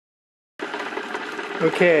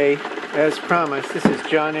Okay, as promised, this is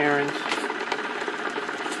John Ahrens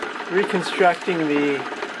reconstructing the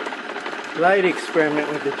light experiment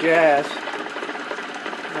with the jazz.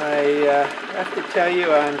 I have to tell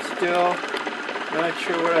you, I'm still not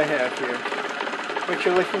sure what I have here. What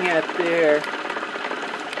you're looking at there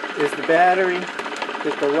is the battery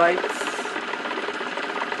that the light's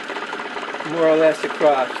more or less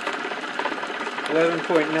across.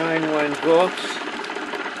 11.91 volts.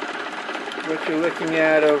 What you're looking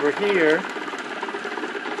at over here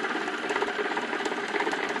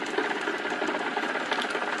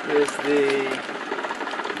is the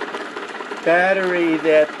battery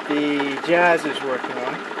that the jazz is working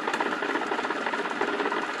on.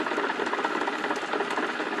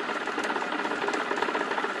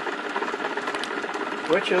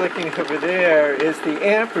 What you're looking at over there is the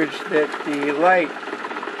amperage that the light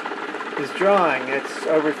is drawing. It's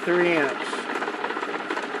over 3 amps.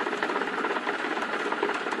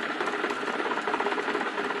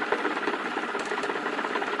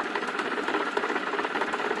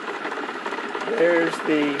 There's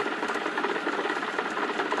the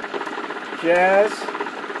jazz.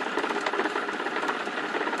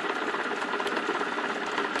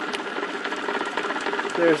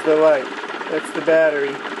 There's the light. That's the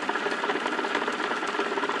battery.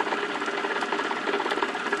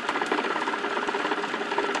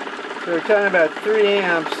 So we're talking about 3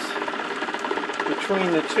 amps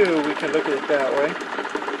between the two. We can look at it that way.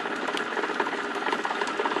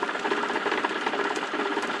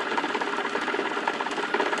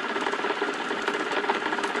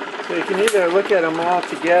 So you can either look at them all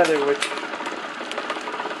together, which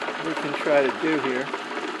we can try to do here.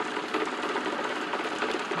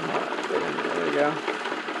 There we go.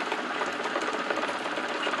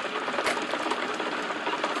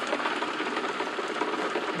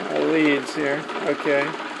 Leads here. Okay.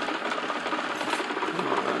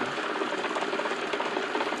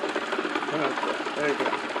 There you go.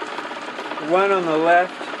 The one on the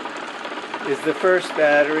left is the first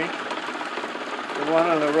battery. The one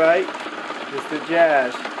on the right is the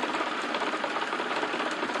jazz.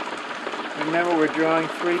 Remember, we're drawing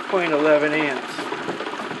 3.11 amps.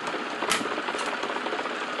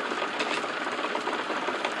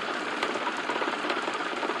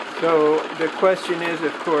 So the question is,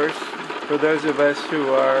 of course, for those of us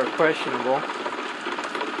who are questionable,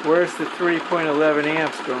 where's the 3.11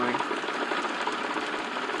 amps going?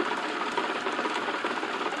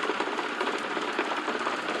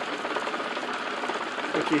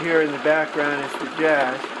 What you hear in the background is the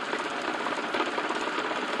jazz.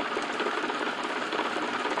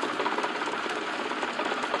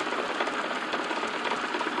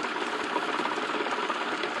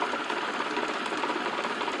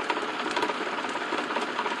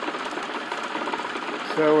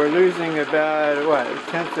 So we're losing about, what,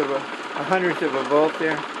 a hundredth of a volt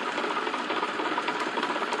there.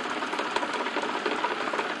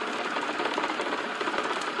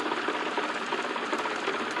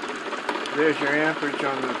 There's your amperage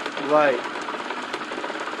on the light.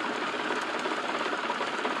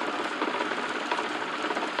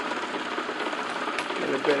 Get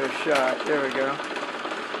a better shot. There we go.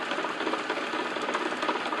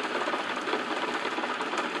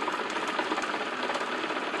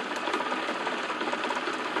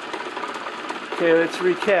 Okay, let's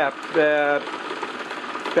recap.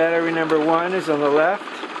 Battery number 1 is on the left.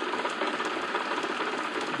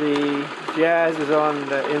 The jazz is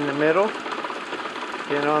in the middle.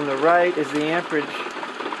 And on the right is the amperage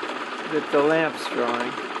that the lamp's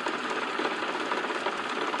drawing.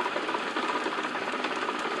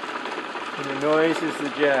 And the noise is the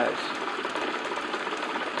jazz.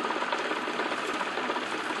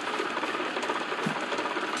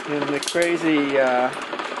 And the crazy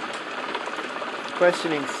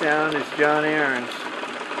questioning sound is John Ahrens.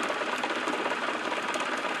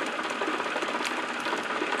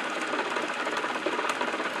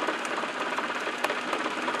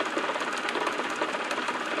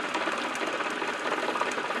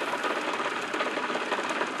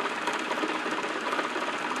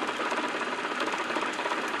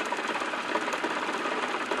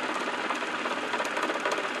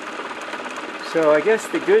 So I guess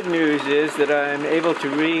the good news is that I'm able to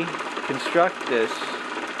reconstruct this.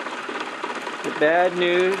 The bad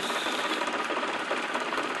news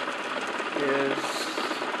is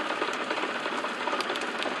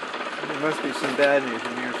there must be some bad news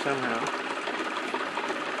in here somehow.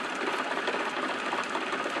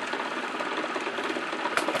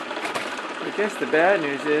 I guess the bad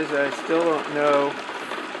news is I still don't know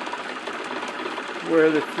where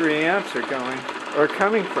the 3 amps are going or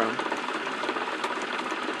coming from.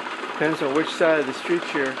 Depends on which side of the street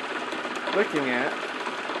you're looking at.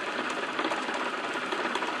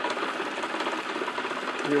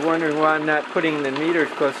 You're wondering why I'm not putting the meters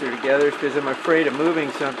closer together. It's because I'm afraid of moving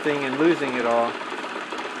something and losing it all.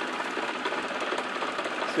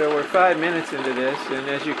 So we're 5 minutes into this, and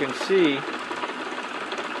as you can see,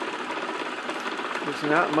 there's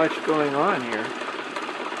not much going on here.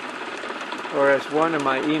 Or as one of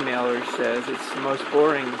my emailers says, it's the most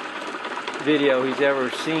boring video he's ever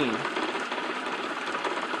seen.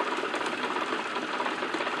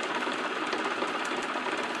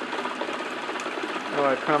 Oh,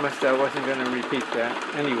 I promised I wasn't going to repeat that.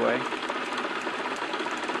 Anyway.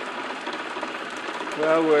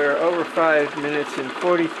 Well, we're over 5 minutes and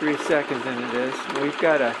 43 seconds into this. We've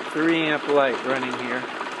got a 3 amp light running here.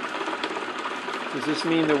 Does this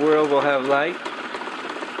mean the world will have light?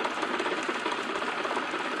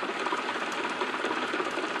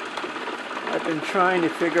 I've been trying to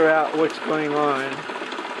figure out what's going on,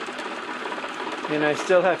 and I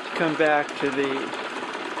still have to come back to the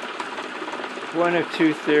one of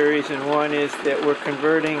two theories, and one is that we're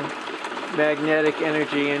converting magnetic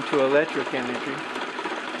energy into electric energy.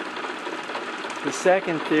 The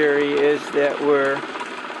second theory is that we're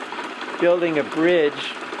building a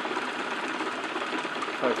bridge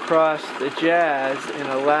across the jazz and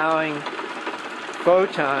allowing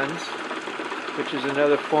photons, which is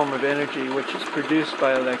another form of energy which is produced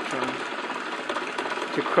by electrons,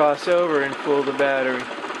 to cross over and fool the battery.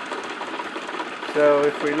 So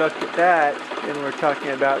if we look at that, then we're talking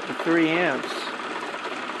about the 3 amps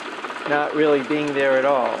not really being there at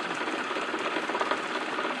all.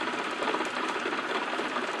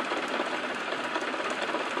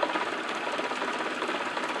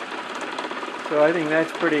 So I think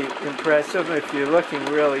that's pretty impressive. If you're looking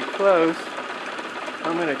really close,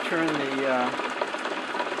 I'm going to turn the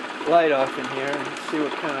light off in here and show you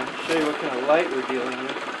what kind of light we're dealing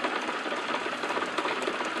with.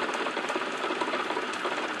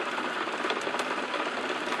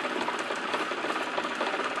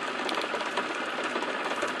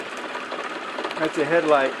 That's a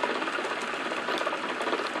headlight.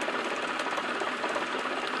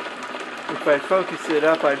 If I focus it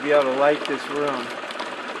up, I'd be able to light this room.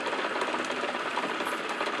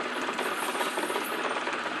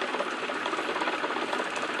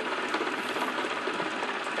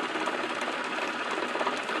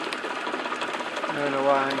 I don't know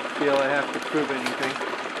why I feel I have to prove anything,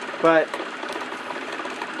 but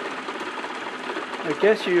I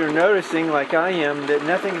guess you're noticing, like I am, that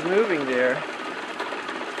nothing's moving there.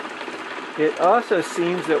 It also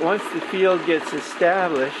seems that once the field gets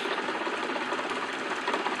established,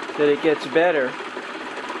 that it gets better.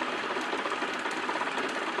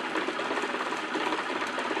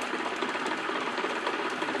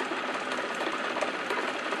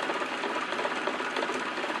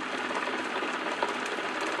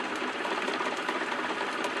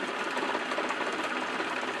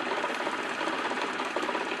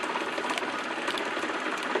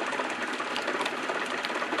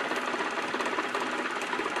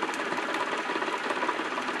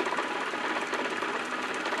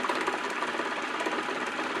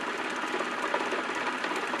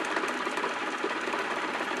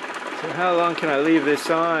 So how long can I leave this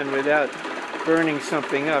on without burning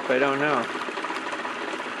something up? I don't know.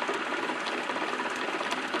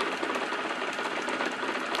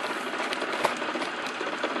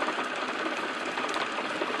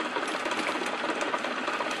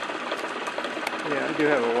 Yeah, I do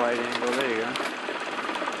have a wide angle. There you go.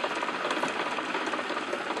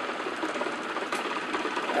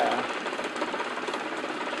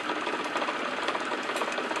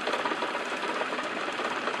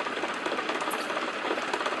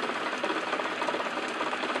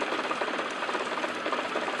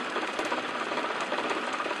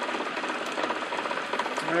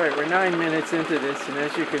 Alright, we're 9 minutes into this, and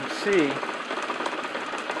as you can see,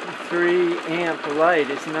 the 3 amp light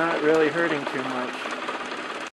is not really hurting too much.